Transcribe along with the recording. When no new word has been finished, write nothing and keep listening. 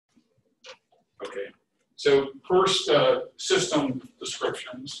Okay, so first, system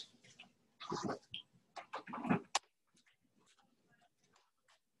descriptions.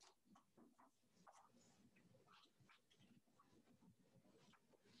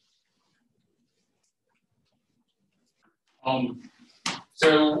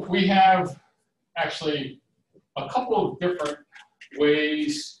 So we have actually a couple of different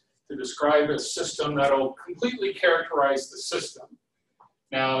ways to describe a system that'll completely characterize the system.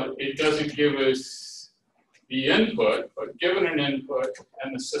 Now, it doesn't give us the input, but given an input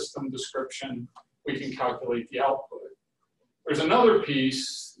and the system description, we can calculate the output. There's another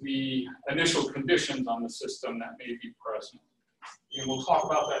piece, the initial conditions on the system that may be present. And we'll talk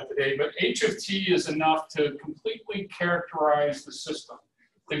about that today, but H of T is enough to completely characterize the system,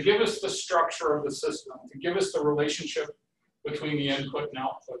 to give us the structure of the system, to give us the relationship between the input and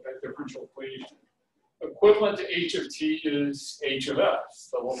output, that differential equation. Equivalent to H of T is H of S,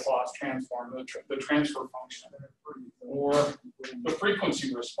 the Laplace transform, the transfer function, or the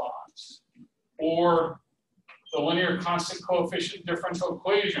frequency response, or the linear constant coefficient differential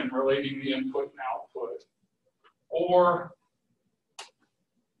equation relating the input and output, or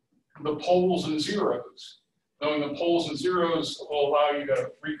the poles and zeros. Knowing the poles and zeros will allow you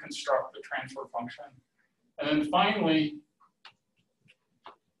to reconstruct the transfer function. And then finally,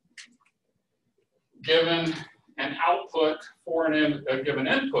 given an output for a given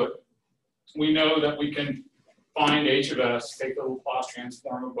input, we know that we can find H of S, take the Laplace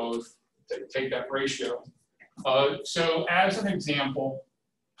transform of both, take that ratio. So as an example,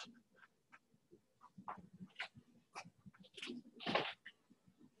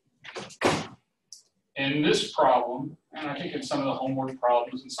 in this problem, and I think in some of the homework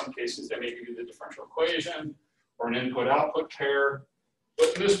problems, in some cases they may give you the differential equation or an input-output pair,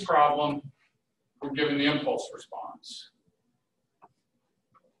 but in this problem, we're given the impulse response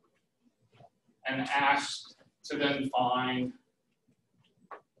and asked to then find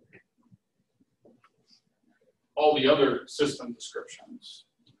all the other system descriptions.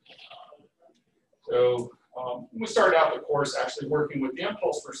 So we started out the course actually working with the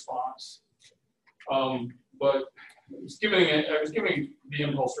impulse response, but I was giving the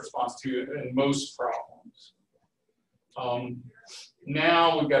impulse response to in most problems.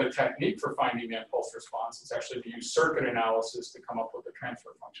 Now we've got a technique for finding the impulse response. It's actually to use circuit analysis to come up with the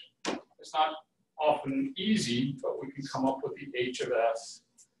transfer function. It's not often easy, but we can come up with the H of S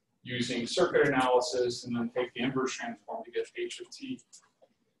using circuit analysis and then take the inverse transform to get H of T.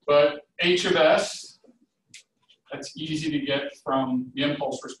 But H of S, that's easy to get from the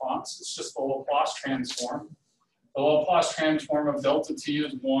impulse response. It's just the Laplace transform. The Laplace transform of delta T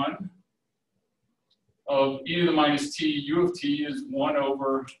is 1. Of e to the minus t, u of t is 1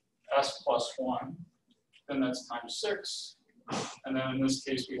 over s plus 1. Then that's times 6. And then in this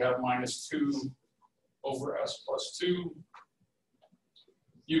case, we have minus 2 over s plus 2.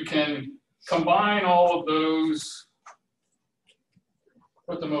 You can combine all of those,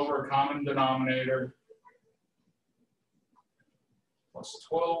 put them over a common denominator, plus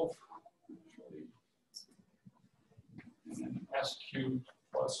 12, and then s cubed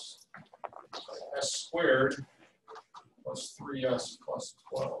plus s squared plus 3s plus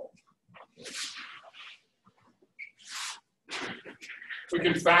 12. We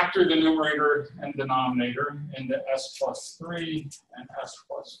can factor the numerator and denominator into s plus 3 and s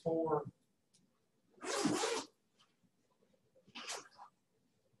plus 4.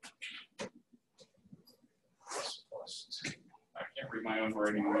 S plus 2. I can't read my own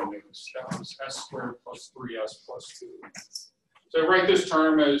writing. That was s squared plus 3s plus 2. So write this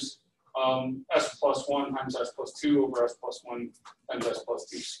term as s plus 1 times s plus 2 over s plus 1 times s plus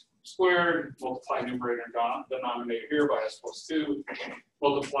 2 squared. Multiply numerator and denominator here by s plus 2.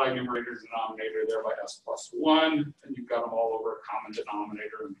 Multiply numerator and denominator there by s plus 1. And you've got them all over a common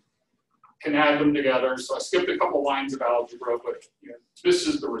denominator. And can add them together. So I skipped a couple lines of algebra, but this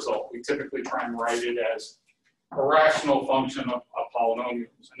is the result. We typically try and write it as a rational function of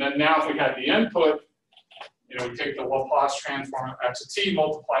polynomials. And then now if we had the input, we take the Laplace transform of x of t,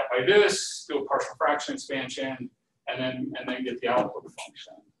 multiply it by this, do a partial fraction expansion, and then get the output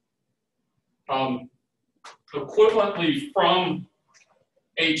function. Equivalently from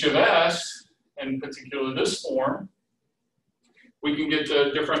h of s, in particular this form, we can get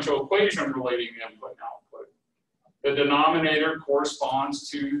the differential equation relating the input and output. The denominator corresponds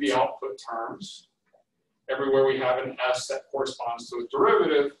to the output terms. Everywhere we have an s that corresponds to a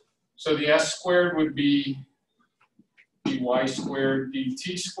derivative. So the s squared would be dy squared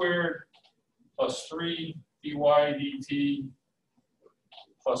dt squared plus 3 dy dt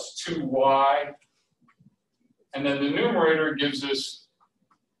plus 2y. And then the numerator gives us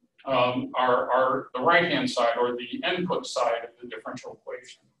are the right-hand side, or the input side of the differential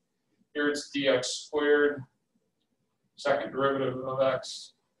equation. Here it's dx squared, second derivative of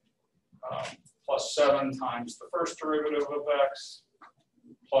x, plus 7 times the first derivative of x,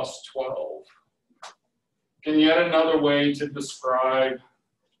 plus 12. Again, yet another way to describe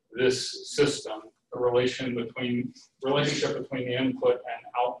this system, the relationship between the input and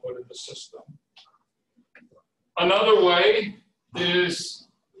output of the system. Another way is,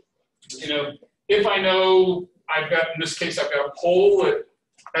 if I know I've got, in this case, I've got a pole at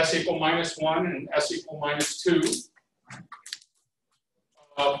s equal -1 and s equal -2. Is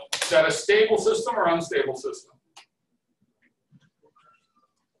that a stable system or unstable system?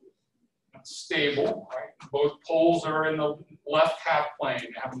 Stable, right? Both poles are in the left half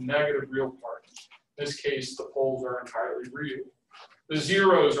plane, have a negative real part. In this case, the poles are entirely real. The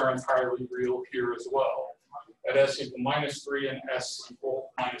zeros are entirely real here as well, at s equal -3 and s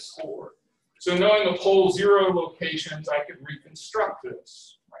equal -4. So knowing the pole zero locations, I could reconstruct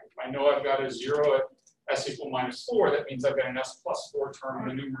this. Right? If I know I've got a 0 at s equal -4, that means I've got an s plus 4 term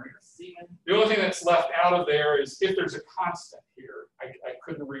in the numerator. The only thing that's left out of there is if there's a constant here, I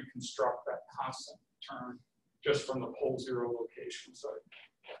couldn't reconstruct that constant term just from the pole zero location. So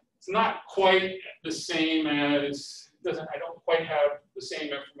it's not quite the same as, I don't quite have the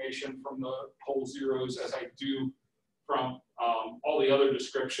same information from the pole zeros as I do from all the other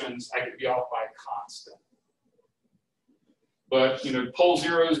descriptions. I could be off by a constant. But pole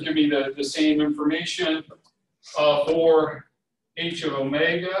zeros give me the same information. For h of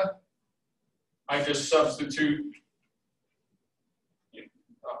omega, I just substitute,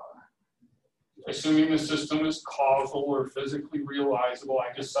 assuming the system is causal or physically realizable,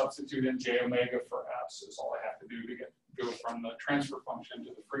 I just substitute in j omega for s. Is all I have to do to go from the transfer function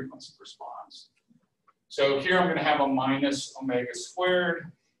to the frequency response. So here I'm going to have a minus omega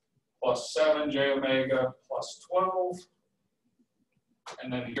squared plus 7 j omega plus 12.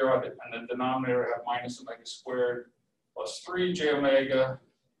 And then here in the denominator I have minus omega squared plus 3 j omega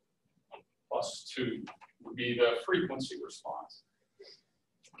plus 2 would be the frequency response.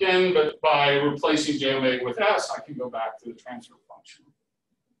 Again, but by replacing j omega with s, I can go back to the transfer function.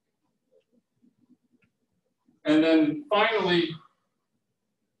 And then finally,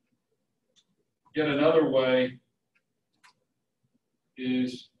 yet another way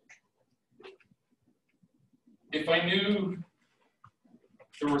is if I knew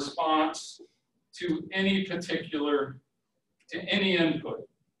the response to any input,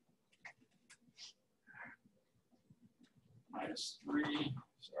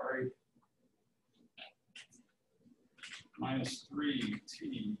 minus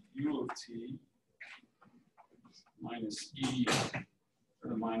 3t u of t minus e to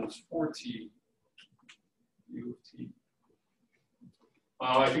the minus 4t u of t.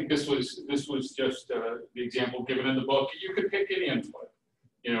 I think this was just the example given in the book. You could pick any input.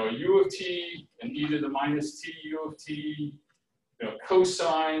 U of t and e to the minus t u of t,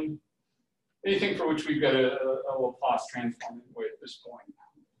 cosine, anything for which we've got a Laplace transform anyway at this point.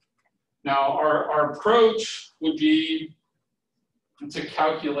 Now, our approach would be to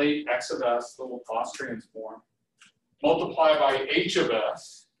calculate x of s, the Laplace transform, multiply by h of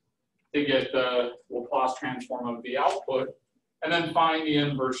s to get the Laplace transform of the output, and then find the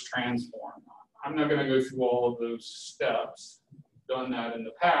inverse transform. I'm not going to go through all of those steps. I've done that in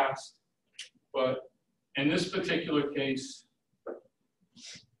the past, but in this particular case,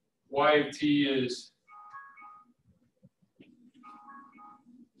 y of t is,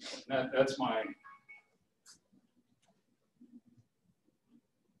 that's my,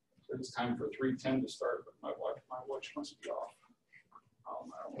 so it's time for 310 to start, but my watch must be off. I don't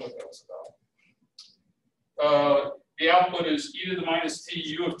know what that was about. The output is e to the minus t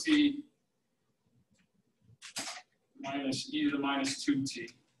u of t minus e to the minus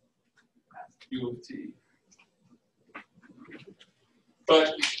 2t u of t.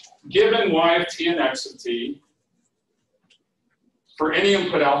 But given y of t and x of t, for any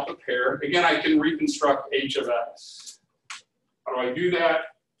input output pair, again, I can reconstruct h of s. How do I do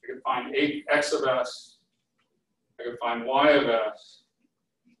that? I can find x of s. I can find y of s.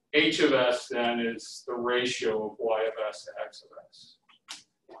 H of s then is the ratio of y of s to x of s.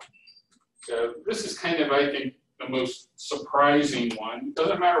 So this is kind of, I think, the most surprising one. It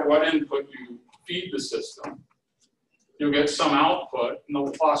doesn't matter what input you feed the system. You'll get some output, and the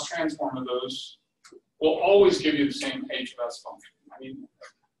Laplace transform of those will always give you the same h of s function. I mean,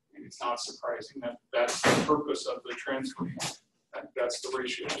 it's not surprising that that's the purpose of the transfer function. That's the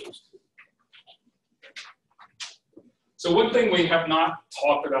ratio of those two. So one thing we have not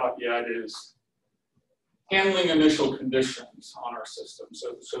talked about yet is handling initial conditions on our system.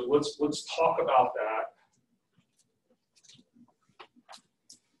 So let's talk about that.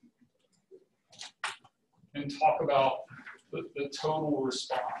 And talk about the total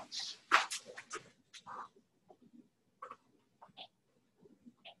response.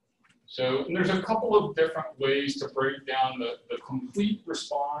 So and there's a couple of different ways to break down the complete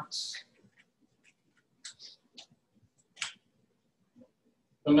response.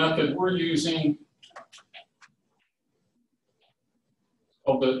 The method we're using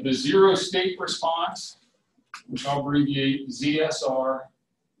called the zero state response, which I'll abbreviate ZSR,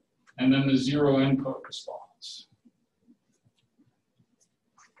 and then the zero input response.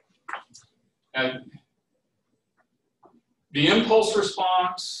 And the impulse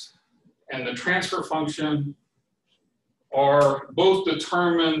response and the transfer function are both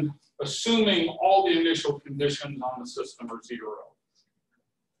determined assuming all the initial conditions on the system are 0.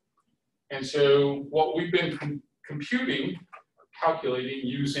 And so what we've been computing, calculating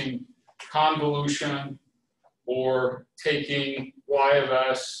using convolution or taking y of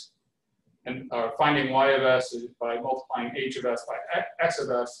s and finding y of s by multiplying h of s by x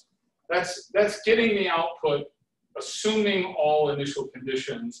of s, that's getting the output assuming all initial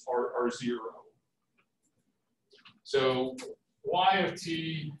conditions are 0. So y of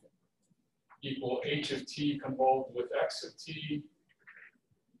t equal h of t convolved with x of t,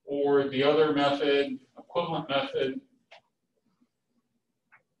 or the other method, equivalent method,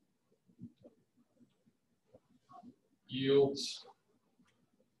 yields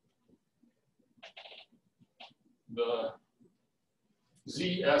the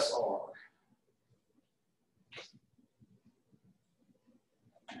ZSR.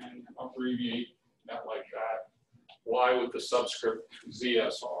 And abbreviate that like that, y with the subscript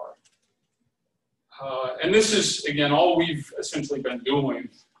ZSR. And this is, again, all we've essentially been doing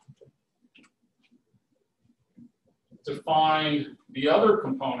to find the other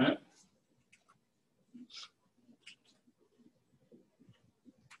component,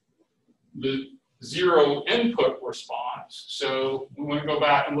 the zero input response. So we want to go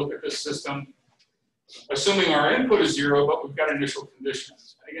back and look at this system, assuming our input is 0, but we've got initial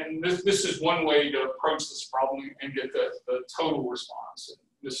conditions. Again, this is one way to approach this problem and get the total response.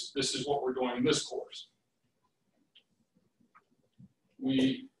 This is what we're doing in this course.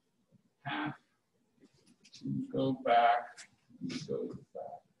 We have to go back to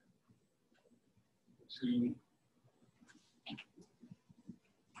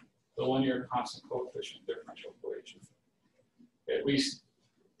the linear constant coefficient differential equation. At least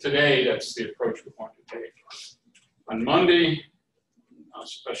today, that's the approach we're going to take. On Monday,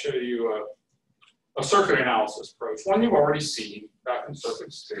 I'll show you a circuit analysis approach, one you've already seen back in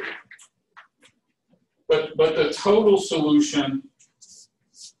circuits 2. But the total solution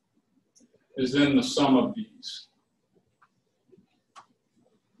is in the sum of these.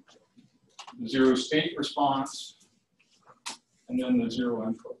 The zero state response, and then the zero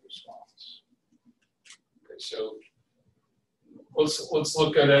input response. Okay, so let's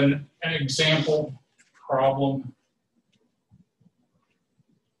look at an example problem.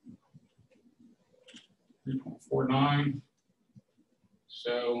 3.49.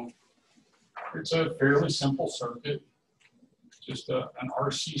 So it's a fairly simple circuit, just an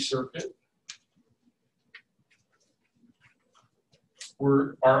RC circuit,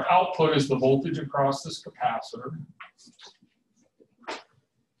 where our output is the voltage across this capacitor.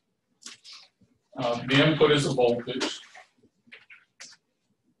 The input is a voltage.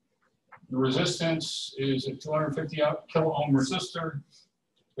 The resistance is a 250 kilo ohm resistor.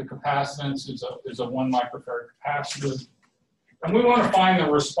 The capacitance is a 1 microfarad capacitor. And we want to find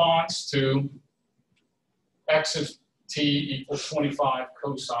the response to x of t equals 25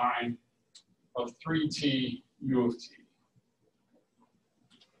 cosine of 3t u of t.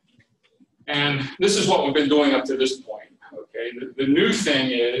 And this is what we've been doing up to this point. Okay, the new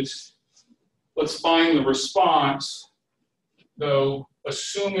thing is, let's find the response, though,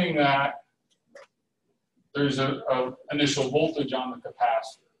 assuming that there's an initial voltage on the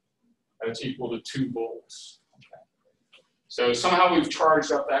capacitor that's equal to 2 volts. Okay. So somehow we've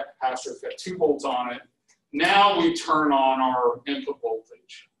charged up that capacitor, it's got 2 volts on it. Now we turn on our input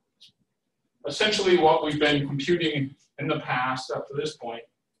voltage. Essentially what we've been computing in the past up to this point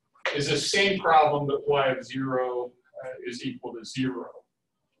is the same problem that y of 0 is equal to 0.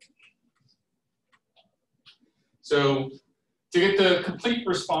 So to get the complete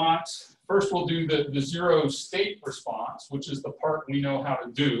response, first we'll do the zero state response, which is the part we know how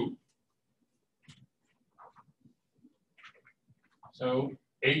to do. So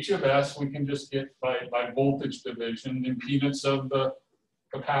H of S we can just get by voltage division. The impedance of the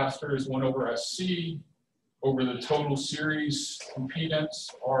capacitor is 1 over SC. over the total series impedance,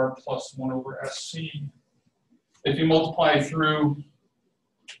 R plus 1 over SC. If you multiply through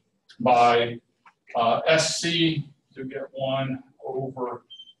by SC, you get 1 over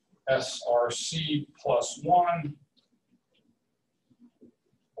SRC plus 1,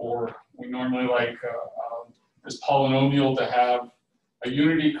 or we normally like this polynomial to have a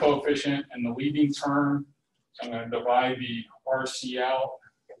unity coefficient in the leading term. So I'm going to divide the RC out.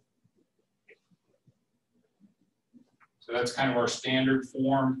 So that's kind of our standard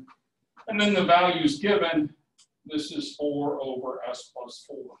form. And then the values given, this is 4 over S plus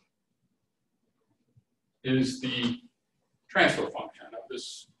 4, is the transfer function of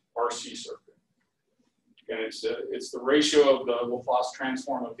this RC circuit. Okay, it's the ratio of the Laplace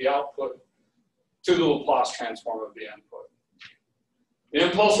transform of the output to the Laplace transform of the input. The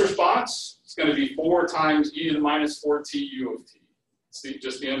impulse response is going to be 4 times e to the minus 4t u of t. It's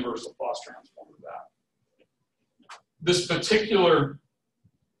just the inverse Laplace transform of that. This particular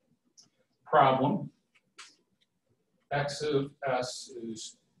problem, x of s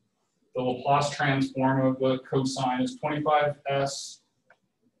is the Laplace transform of the cosine is 25s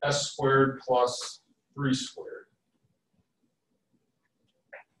s squared plus 3 squared.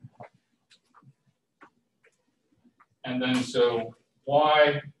 And then so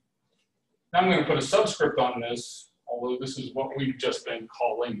y, now I'm going to put a subscript on this, although this is what we've just been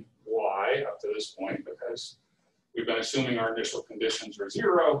calling y up to this point because we've been assuming our initial conditions are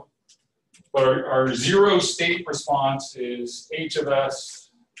 0. But our 0 state response is h of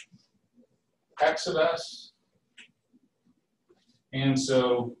s, x of s. And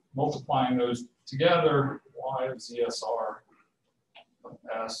so multiplying those together, y of ZSR of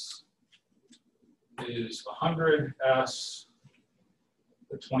s is 100s,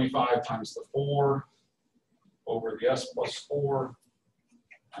 the 25 times the 4 over the s plus 4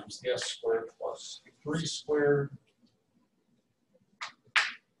 times the s squared plus 3 squared.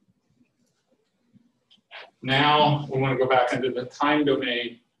 Now we want to go back into the time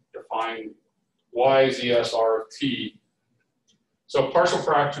domain to find y ZSR of t. So partial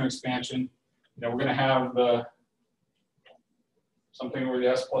fraction expansion, we're going to have something over the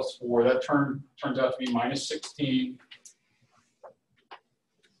s plus 4. That term turns out to be minus 16.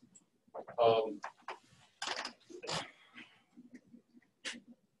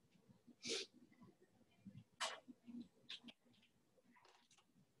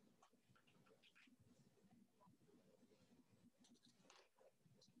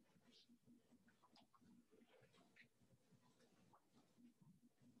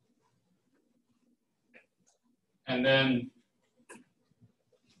 And then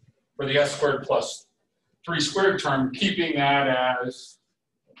for the s squared plus 3 squared term, keeping that as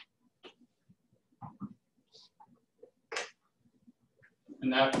in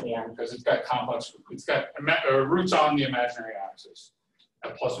that form because it's got complex, it's got roots on the imaginary axis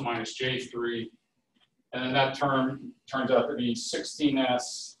at plus or minus j3. And then that term turns out to be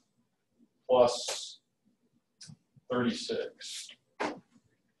 16s plus 36.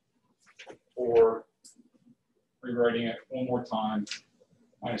 Or rewriting it one more time,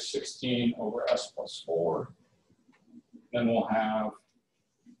 minus 16 over s plus 4. Then we'll have,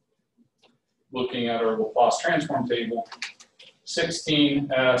 looking at our Laplace transform table,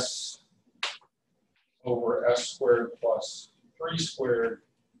 16s over s squared plus 3 squared.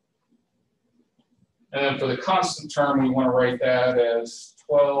 And then for the constant term, we want to write that as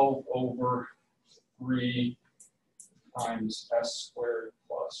 12 over 3 times s squared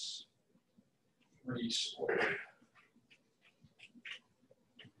plus 3 squared.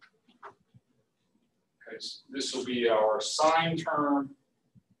 Okay, so this will be our sine term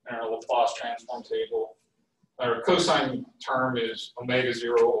in our Laplace transform table. Our cosine term is omega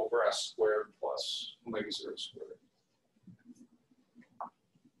 0 over s squared plus omega 0 squared.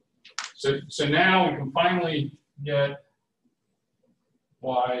 So now we can finally get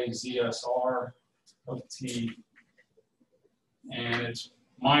y ZSR of t, and it's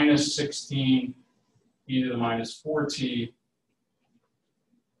minus 16 e to the minus 4t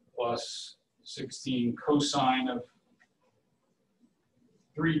plus 16 cosine of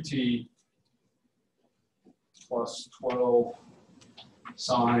 3t plus 12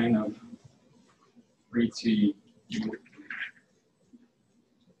 sine of 3t.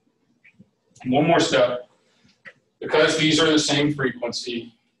 One more step. Because these are the same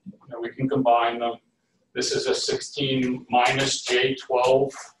frequency, we can combine them. This is a 16 minus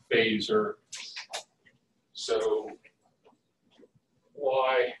J12 phasor. So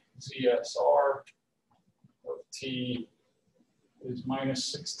y ZSR of t is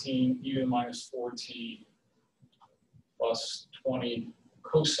minus 16 e to the minus 4t plus 20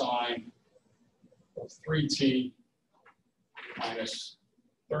 cosine of 3t minus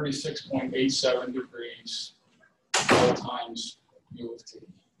 36.87 degrees all times u of t.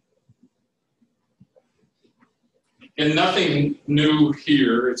 And nothing new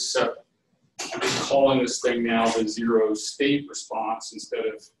here, except I'm just calling this thing now the zero state response instead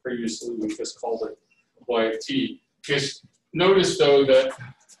of previously we just called it y of t. Just notice though that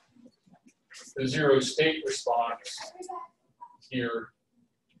the zero state response here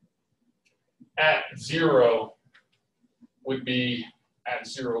at 0 would be at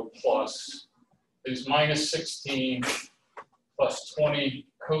 0 plus is minus 16 plus 20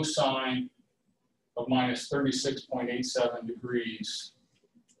 cosine of minus 36.87 degrees.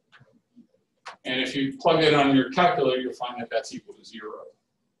 And if you plug it on your calculator, you'll find that that's equal to 0.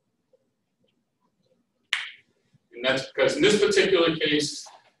 And that's because in this particular case,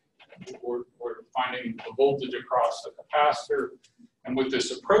 we're finding the voltage across the capacitor. And with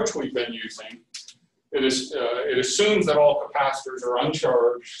this approach we've been using, it assumes that all capacitors are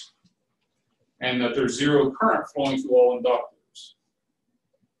uncharged and that there's 0 current flowing through all inductors.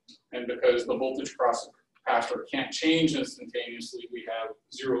 And because the voltage across the capacitor can't change instantaneously, we have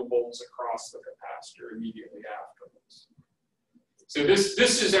 0 volts across the capacitor immediately afterwards. So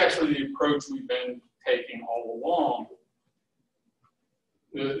this is actually the approach we've been taking all along.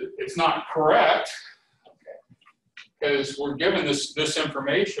 It's not correct, because we're given this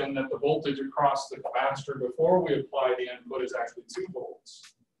information that the voltage across the capacitor before we apply the input is actually 2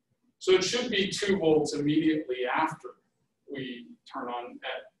 volts. So it should be 2 volts immediately after we turn on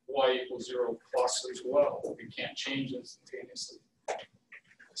at y equals 0 plus as well. We can't change instantaneously.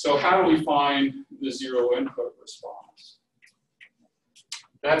 So how do we find the 0 input response?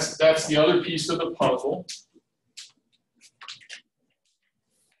 That's the other piece of the puzzle.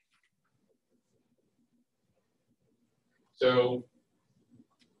 So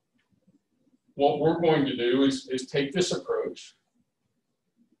what we're going to do is take this approach.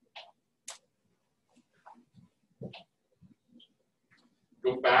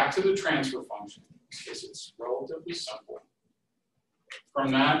 Go back to the transfer function, because it's relatively simple.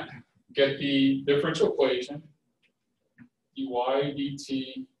 From that, get the differential equation, dy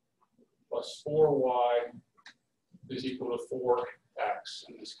dt plus 4y is equal to 4x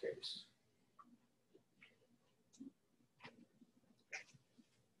in this case.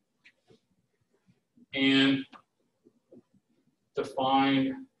 And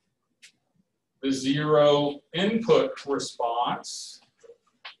define the 0 input response.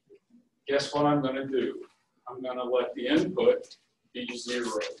 Guess what I'm going to do? I'm going to let the input be 0.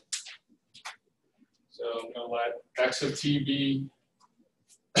 So I'm going to let x of t be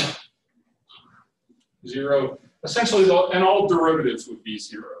 0. Essentially, and all derivatives would be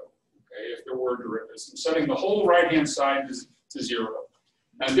 0, okay, if there were derivatives. I'm setting the whole right-hand side to 0.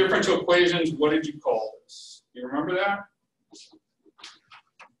 Now, differential equations, what did you call this? Do you remember that?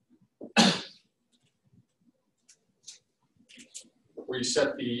 Where you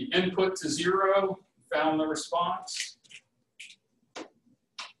set the input to 0, found the response.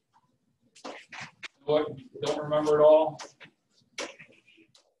 What? Don't remember it all?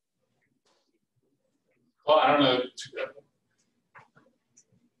 Well, I don't know.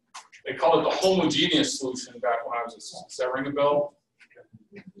 They call it the homogeneous solution back when I was a, does that ring a bell?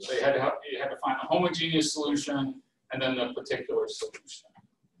 So you had to find a homogeneous solution and then the particular solution.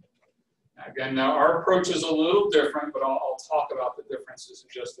 Again, now our approach is a little different, but I'll talk about the differences in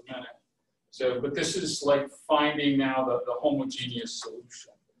just a minute. So, but this is like finding now the homogeneous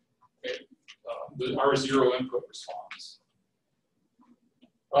solution, our 0 input response.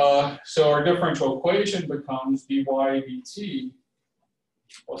 So our differential equation becomes dy dt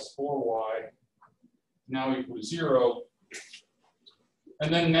plus 4y now equal to 0.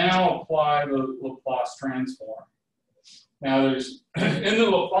 And then now apply the Laplace transform. Now there's, in the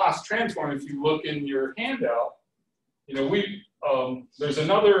Laplace transform, if you look in your handout, you know, there's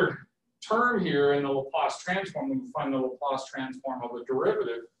another term here in the Laplace transform. We can find the Laplace transform of a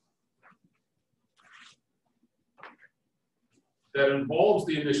derivative that involves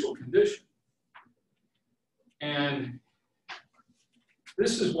the initial condition. And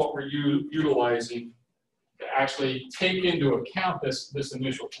this is what we're utilizing to actually take into account this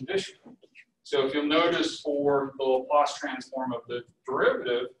initial condition. So if you'll notice for the Laplace transform of the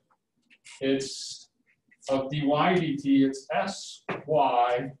derivative, it's of dy dt, it's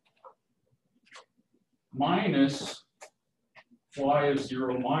sy minus y of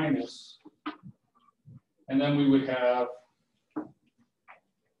 0 minus, and then we would have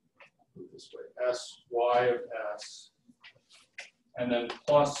this way, sy of s, and then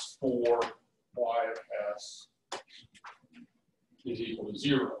plus 4y of s is equal to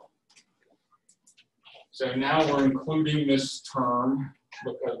 0. So now we're including this term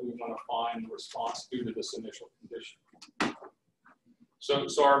because we want to find the response due to this initial condition. So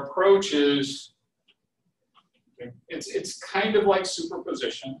our approach is, it's kind of like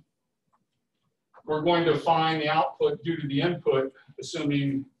superposition. We're going to find the output due to the input,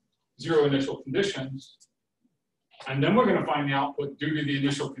 assuming 0 initial conditions. And then we're going to find the output due to the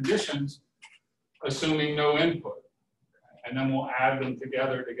initial conditions, assuming no input. And then we'll add them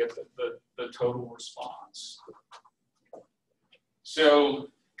together to get the total response. So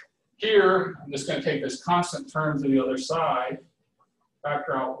here, I'm just going to take this constant term to the other side,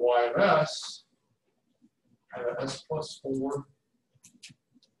 factor out y of s, s plus 4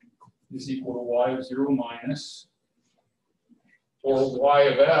 is equal to y of 0 minus, or y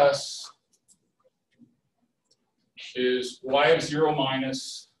of s is y of 0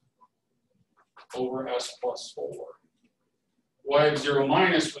 minus over s plus 4. Y of 0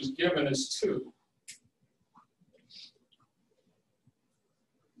 minus was given as 2.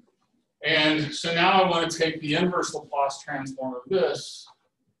 And so now I want to take the inverse Laplace transform of this,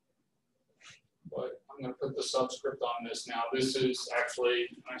 but I'm going to put the subscript on this now. This is actually,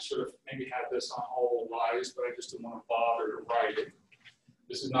 I should have maybe had this on all the y's, but I just didn't want to bother to write it.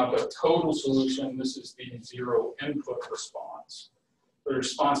 This is not the total solution. This is the 0 input response. The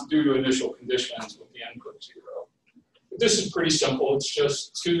response due to initial conditions with the input 0. But this is pretty simple. It's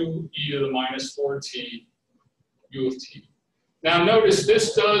just 2 e to the minus 4t u of t. Now notice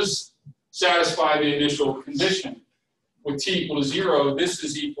this does satisfy the initial condition. With t equal to 0, this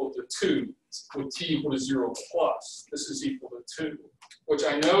is equal to 2. With t equal to 0 plus, this is equal to 2, which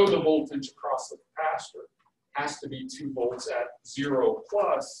I know the voltage across the capacitor has to be 2 volts at 0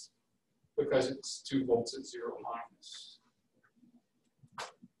 plus because it's 2 volts at 0 minus.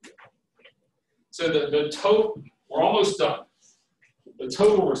 So the total, we're almost done. The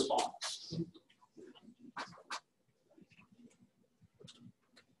total response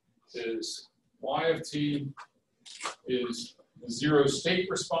is y of t is the 0 state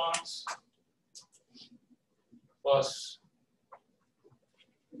response plus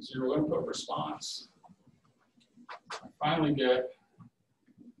 0 input response. I finally get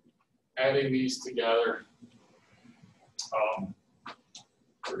adding these together.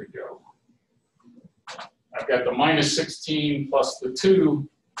 Where we go? I've got the minus 16 plus the 2.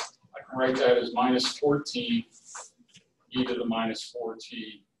 I can write that as minus 14 e to the minus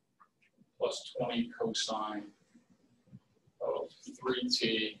 4t plus 20 cosine of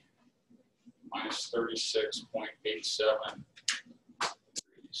 3t minus 36.87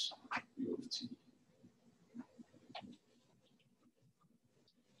 degrees u of t.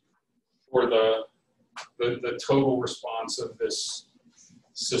 For the total response of this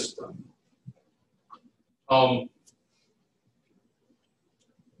system.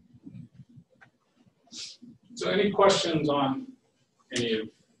 So any questions on any of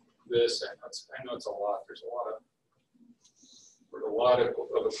this? I know it's a lot. There's a lot of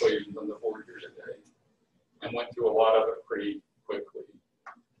equations on the board here today, and went through a lot of it pretty quickly.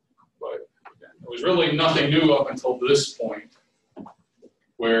 But again, it was really nothing new up until this point,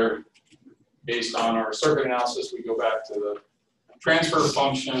 where based on our circuit analysis, we go back to the transfer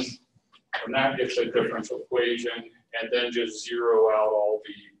function, and that gets a differential equation, and then just zero out all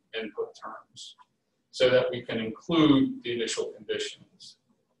the input terms so that we can include the initial conditions.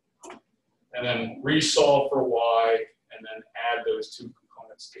 And then resolve for y, and then add those two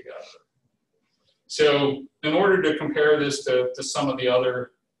components together. So in order to compare this to some of the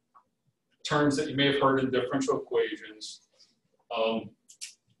other terms that you may have heard in differential equations,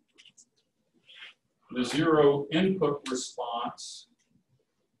 the zero input response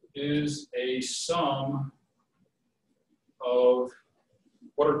is a sum of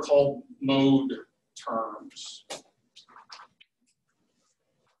what are called mode terms.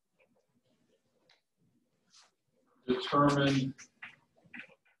 Determined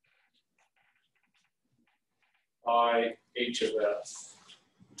by h of f.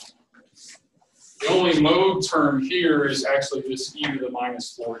 The only mode term here is actually this e to the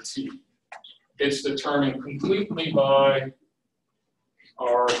minus 4t. It's determined completely by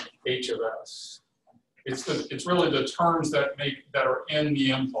our h of s. It's really the terms that are in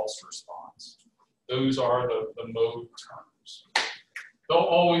the impulse response. Those are the mode terms.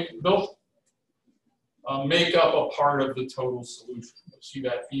 They'll make up a part of the total solution. You'll see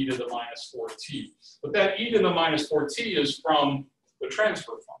that e to the minus 4t. But that e to the minus 4t is from the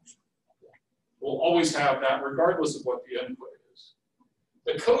transfer function. We'll always have that regardless of what the input is.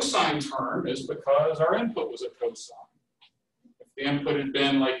 The cosine term is because our input was a cosine. If the input had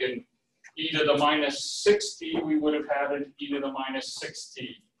been like in e to the minus 60, we would have had an e to the minus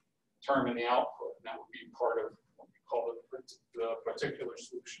 6t term in the output. And that would be part of what we call the particular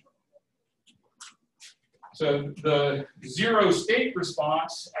solution. So the zero state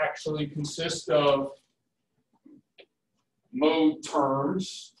response actually consists of mode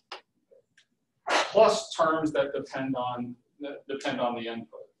terms plus terms that depend on the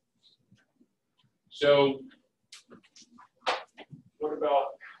input. So what about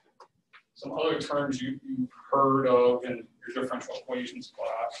some other terms you've heard of in your differential equations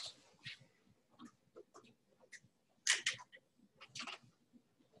class?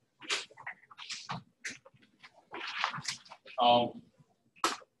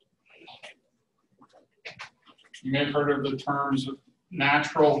 You may have heard of the terms of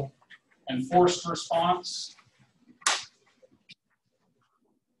natural and forced response.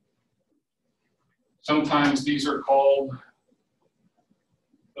 Sometimes these are called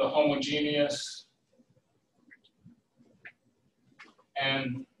the homogeneous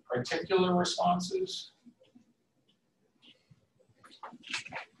and particular responses.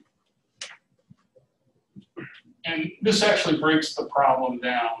 And this actually breaks the problem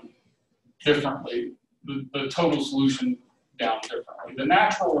down differently, the total solution down differently. The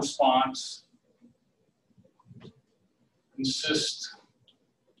natural response consists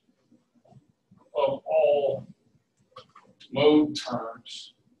of all mode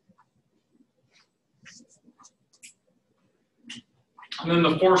terms. And then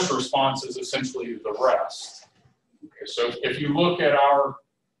the forced response is essentially the rest. Okay, so if you look at our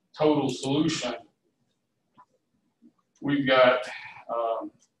total solution, we've got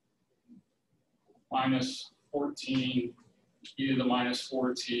minus 14 e to the minus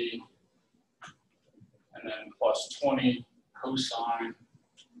 4t, and then plus 20 cosine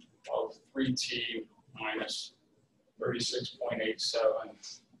of 3t minus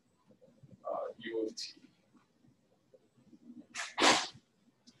 36.87 u of t.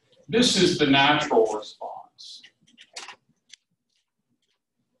 This is the natural response.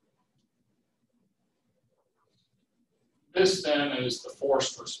 This then is the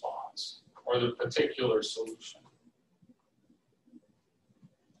forced response, or the particular solution.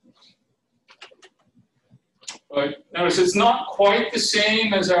 But notice it's not quite the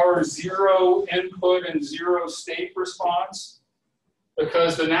same as our zero input and zero state response,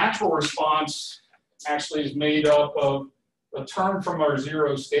 because the natural response actually is made up of a term from our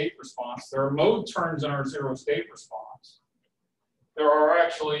zero state response. There are mode terms in our zero state response. There are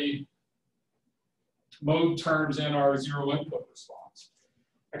actually mode terms in our zero input response.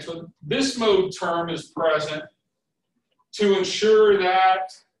 Actually, this mode term is present to ensure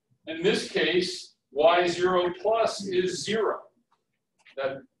that, in this case, y0 plus is 0,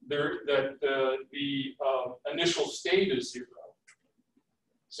 that the initial state is 0.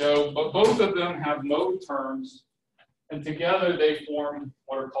 So, but both of them have mode terms, and together they form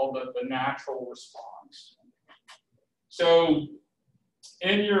what are called the natural response. So,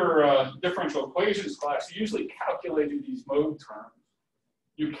 in your differential equations class, you usually calculated these mode terms.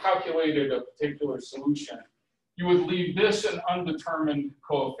 You calculated a particular solution. You would leave this an undetermined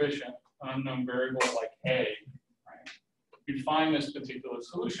coefficient, an unknown variable like a, right? You'd find this particular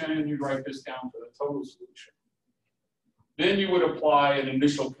solution and you'd write this down for the total solution. Then you would apply an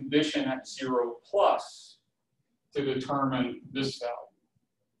initial condition at 0 plus to determine this value.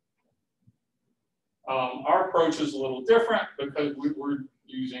 Our approach is a little different because we're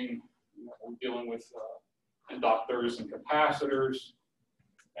using, we're dealing with inductors and capacitors,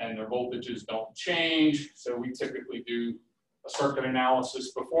 and their voltages don't change. So we typically do a circuit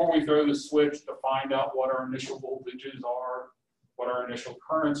analysis before we throw the switch to find out what our initial voltages are, what our initial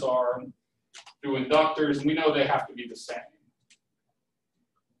currents are. Do inductors, and we know they have to be the same.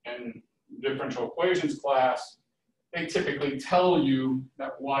 In differential equations class, they typically tell you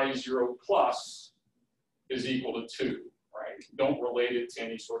that y0 plus is equal to 2, right? Don't relate it to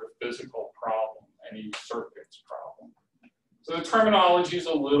any sort of physical problem, any circuits problem. So the terminology is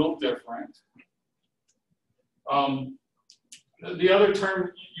a little different. The other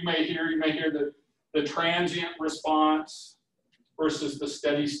term you may hear the transient response versus the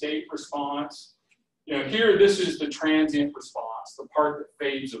steady state response. You know, here this is the transient response, the part that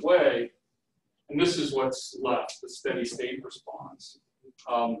fades away, and this is what's left, the steady state response.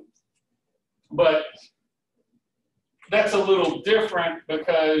 But that's a little different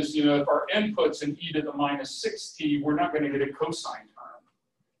because, you know, if our input's in e to the minus 6t, we're not going to get a cosine term.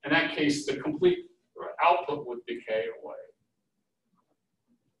 In that case, the complete output would decay away.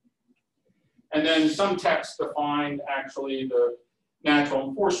 And then some texts define actually the natural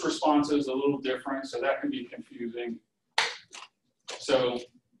and forced responses a little different, so that can be confusing. So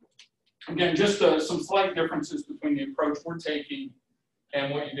again, just some slight differences between the approach we're taking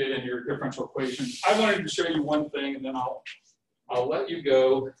and what you did in your differential equation. I wanted to show you one thing, and then I'll let you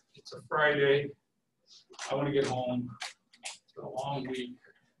go. It's a Friday. I want to get home. It's been a long week.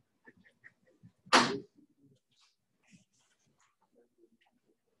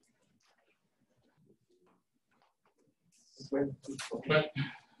 But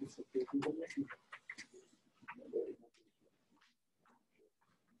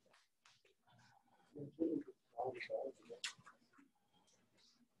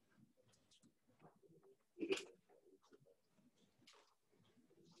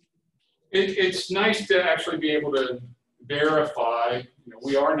it's nice to actually be able to verify. You know,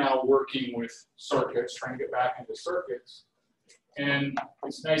 we are now working with circuits, trying to get back into circuits, and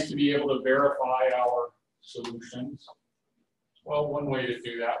it's nice to be able to verify our solutions. Well, one way to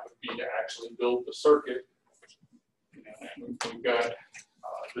do that would be to actually build the circuit. You know, and we've got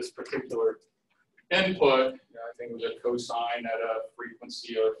this particular input. I think it was a cosine at a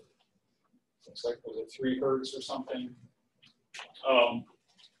frequency of, looks like, was it 3 hertz or something?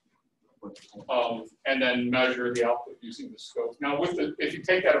 And then measure the output using the scope. Now, if you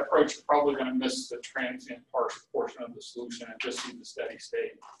take that approach, you're probably going to miss the transient portion of the solution and just see the steady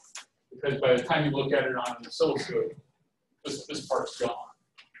state. Because by the time you look at it on an oscilloscope, this part's gone.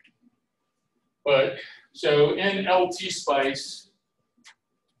 But so in LT Spice,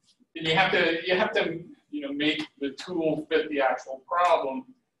 you have to make the tool fit the actual problem.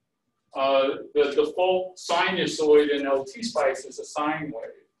 The default sinusoid in LT Spice is a sine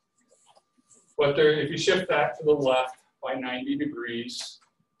wave. But if you shift that to the left by 90 degrees,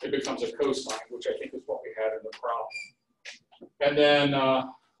 it becomes a cosine, which I think is what we had in the problem. And then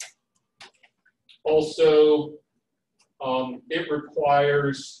also, it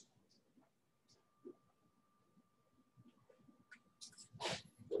requires,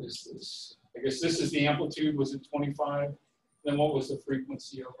 what is this? I guess this is the amplitude, was it 25? Then what was the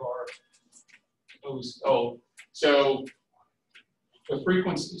frequency of our, so the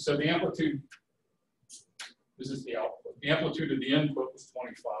frequency, so the amplitude, this is the output. The amplitude of the input was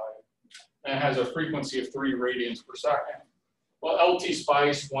 25, and it has a frequency of 3 radians per second. Well, LT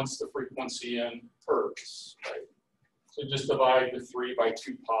Spice wants the frequency in hertz, right? So just divide the 3 by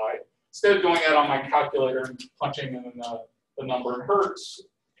 2 pi. Instead of doing that on my calculator and punching in the number in hertz,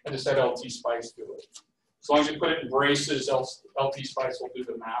 I just had LT Spice do it. As long as you put it in braces, LT Spice will do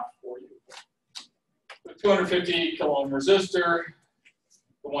the math for you. The 250 kilo ohm resistor,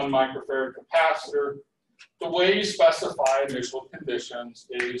 the 1 microfarad capacitor. The way you specify initial conditions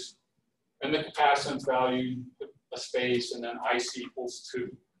is in the capacitance value, a space, and then IC equals 2. And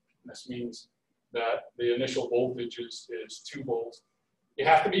this means that the initial voltage is 2 volts. You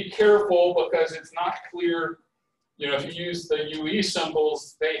have to be careful because it's not clear. You know, if you use the UE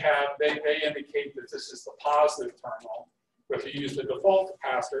symbols, they indicate that this is the positive terminal. But if you use the default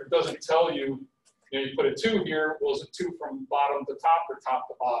capacitor, it doesn't tell you. You know, you put a 2 here. Well, is it 2 from bottom to top or top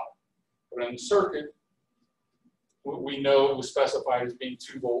to bottom? But in the circuit, we know it was specified as being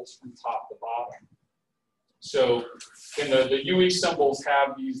 2 volts from top to bottom. So, and the UE symbols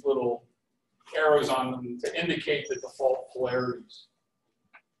have these little arrows on them to indicate the default polarities.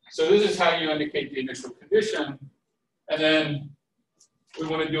 So this is how you indicate the initial condition. And then we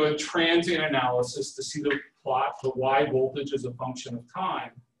want to do a transient analysis to see the plot, the Y voltage as a function of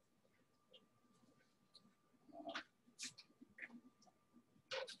time.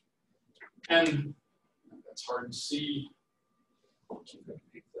 And that's hard to see.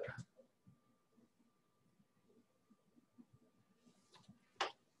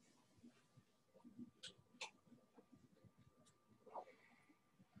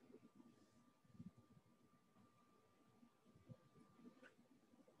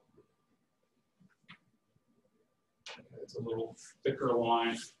 It's a little thicker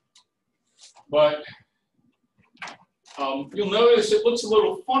line, but you'll notice it looks a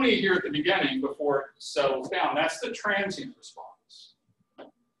little funny here at the beginning before it settles down. That's the transient response.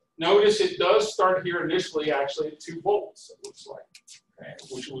 Notice it does start here initially actually at 2 volts, it looks like, okay,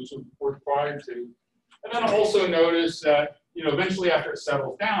 which was required to. And then also notice that, you know, eventually after it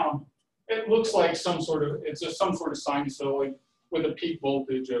settles down, it looks like some sort of sinusoid with a peak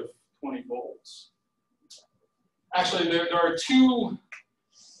voltage of 20 volts. Actually, there are 2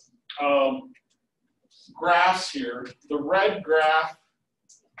 graphs here. The red graph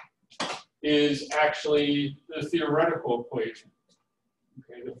is actually the theoretical equation.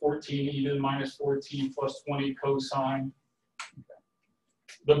 Okay, the 14e to the minus 14 plus 20 cosine. Okay.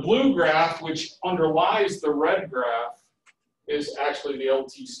 The blue graph, which underlies the red graph, is actually the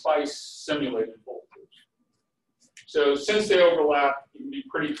LT Spice simulated voltage. So since they overlap, you can be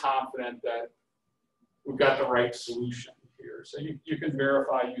pretty confident that we've got the right solution here. So you can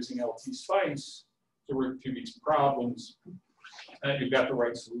verify using LT Spice to work through these problems that you've got the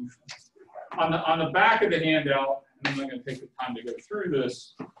right solution. On the back of the handout, and I'm not going to take the time to go through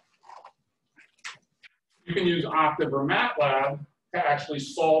this, you can use Octave or MATLAB to actually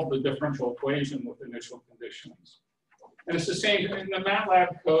solve the differential equation with initial conditions. And it's the same, and the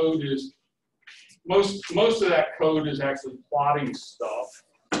MATLAB code is, most of that code is actually plotting stuff.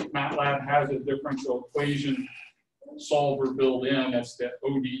 MATLAB has a differential equation solver built in, that's the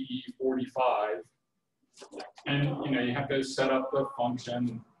ODE45. And you have to set up the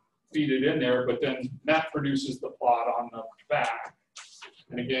function, feed it in there, but then that produces the plot on the back.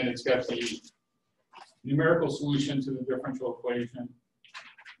 And again, it's got the numerical solution to the differential equation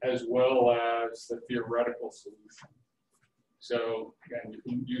as well as the theoretical solution. So again, you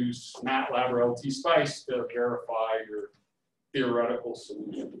can use MATLAB or LT Spice to verify your theoretical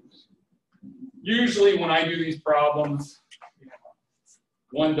solutions. Usually when I do these problems,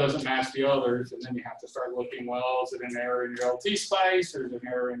 one doesn't match the others, and then you have to start looking, well, is it an error in your LT Spice, or is it an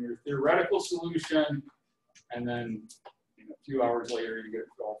error in your theoretical solution? And then a few hours later, you get it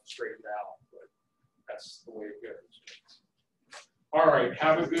all straightened out. But that's the way it goes. All right,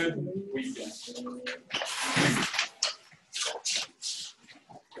 have a good weekend.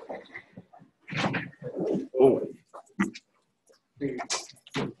 Oh.